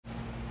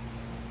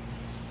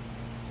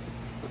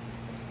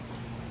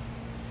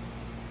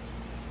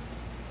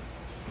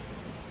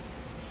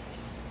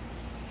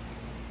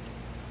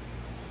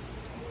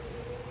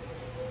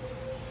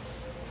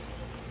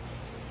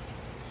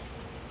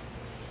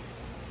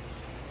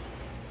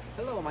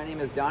Hello, my name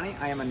is Donnie.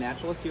 I am a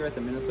naturalist here at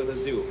the Minnesota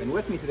Zoo, and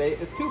with me today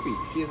is Tupi.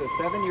 She is a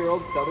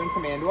 7-year-old southern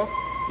Tamandua.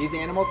 These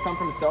animals come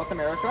from South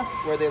America,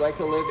 where they like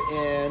to live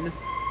in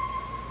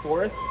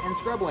forests and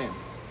scrublands.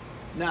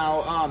 Now,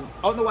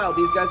 out in the wild,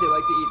 these guys, they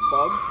like to eat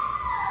bugs,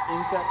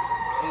 insects,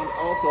 and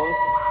also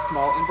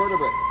small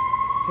invertebrates.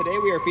 Today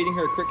we are feeding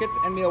her crickets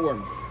and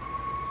mealworms.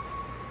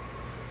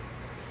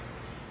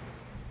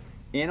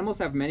 Animals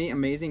have many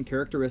amazing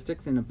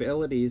characteristics and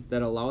abilities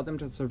that allow them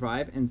to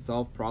survive and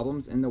solve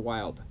problems in the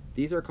wild.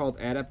 These are called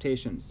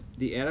adaptations.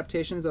 The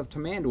adaptations of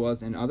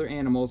tamanduas and other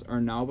animals are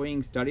now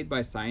being studied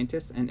by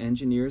scientists and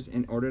engineers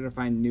in order to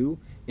find new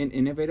and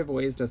innovative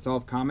ways to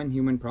solve common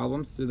human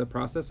problems through the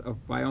process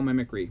of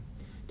biomimicry.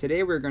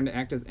 Today we're going to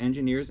act as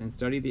engineers and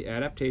study the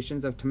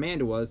adaptations of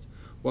tamanduas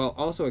while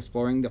also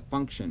exploring the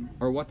function,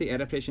 or what the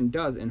adaptation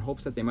does, in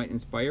hopes that they might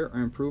inspire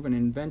or improve an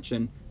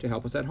invention to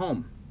help us at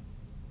home.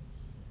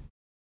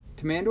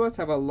 Tamanduas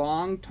have a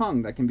long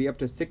tongue that can be up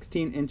to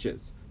 16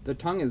 inches. The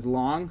tongue is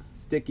long,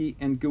 sticky,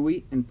 and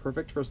gooey, and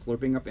perfect for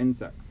slurping up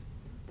insects.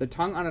 The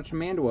tongue on a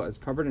tamandua is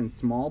covered in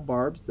small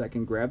barbs that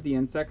can grab the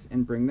insects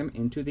and bring them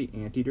into the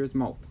anteater's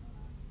mouth.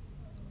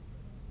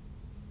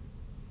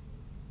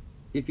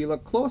 If you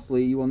look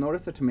closely, you will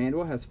notice a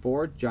tamandua has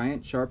 4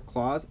 giant sharp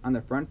claws on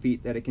the front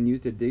feet that it can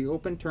use to dig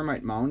open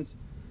termite mounds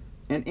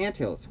and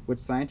anthills, which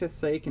scientists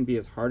say can be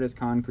as hard as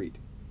concrete.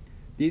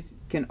 These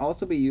can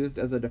also be used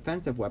as a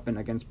defensive weapon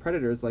against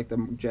predators like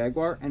the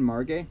jaguar and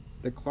margay.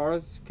 The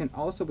claws can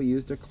also be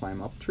used to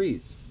climb up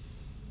trees.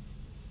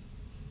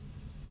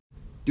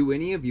 Do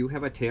any of you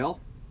have a tail?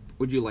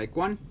 Would you like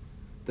one?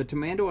 The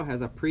tamandua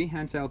has a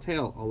prehensile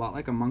tail, a lot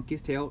like a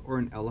monkey's tail or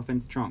an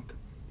elephant's trunk.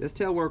 This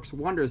tail works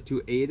wonders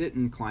to aid it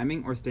in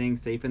climbing or staying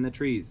safe in the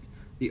trees.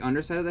 The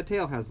underside of the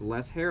tail has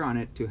less hair on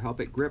it to help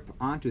it grip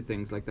onto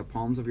things like the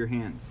palms of your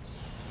hands.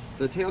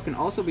 The tail can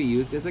also be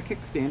used as a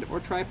kickstand or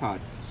tripod.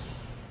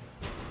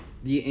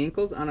 The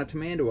ankles on a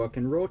tamandua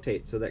can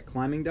rotate so that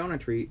climbing down a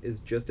tree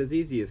is just as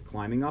easy as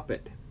climbing up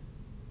it.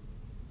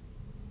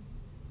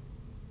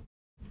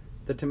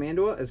 The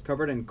tamandua is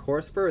covered in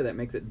coarse fur that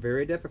makes it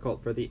very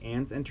difficult for the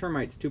ants and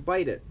termites to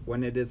bite it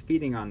when it is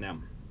feeding on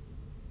them.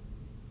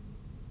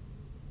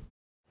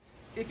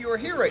 If you were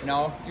here right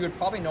now, you would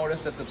probably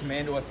notice that the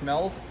tamandua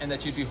smells and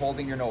that you'd be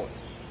holding your nose.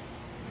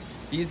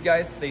 These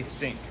guys, they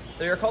stink.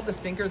 They are called the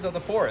stinkers of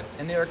the forest,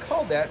 and they are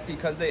called that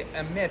because they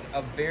emit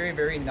a very,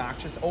 very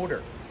noxious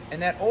odor.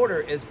 And that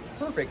odor is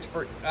perfect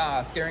for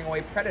scaring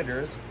away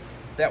predators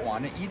that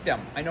want to eat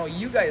them. I know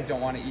you guys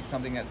don't want to eat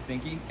something that's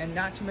stinky, and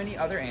not too many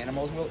other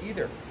animals will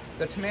either.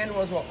 The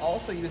tamanduas will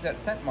also use that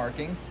scent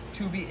marking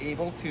to be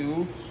able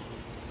to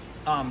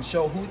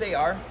show who they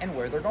are and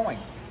where they're going.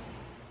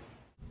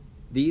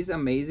 These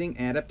amazing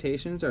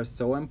adaptations are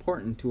so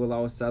important to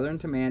allow southern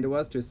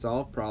tamanduas to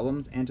solve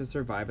problems and to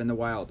survive in the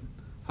wild.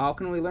 How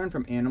can we learn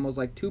from animals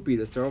like Tupi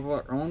to solve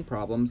our own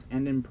problems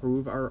and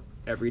improve our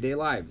everyday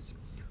lives?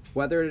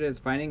 Whether it is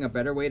finding a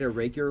better way to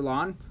rake your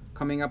lawn,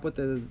 coming up with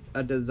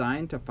a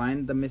design to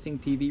find the missing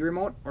TV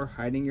remote, or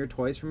hiding your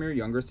toys from your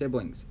younger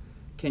siblings.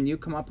 Can you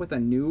come up with a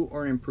new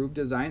or improved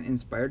design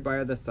inspired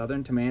by the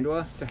southern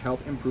tamandua to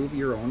help improve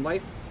your own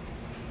life?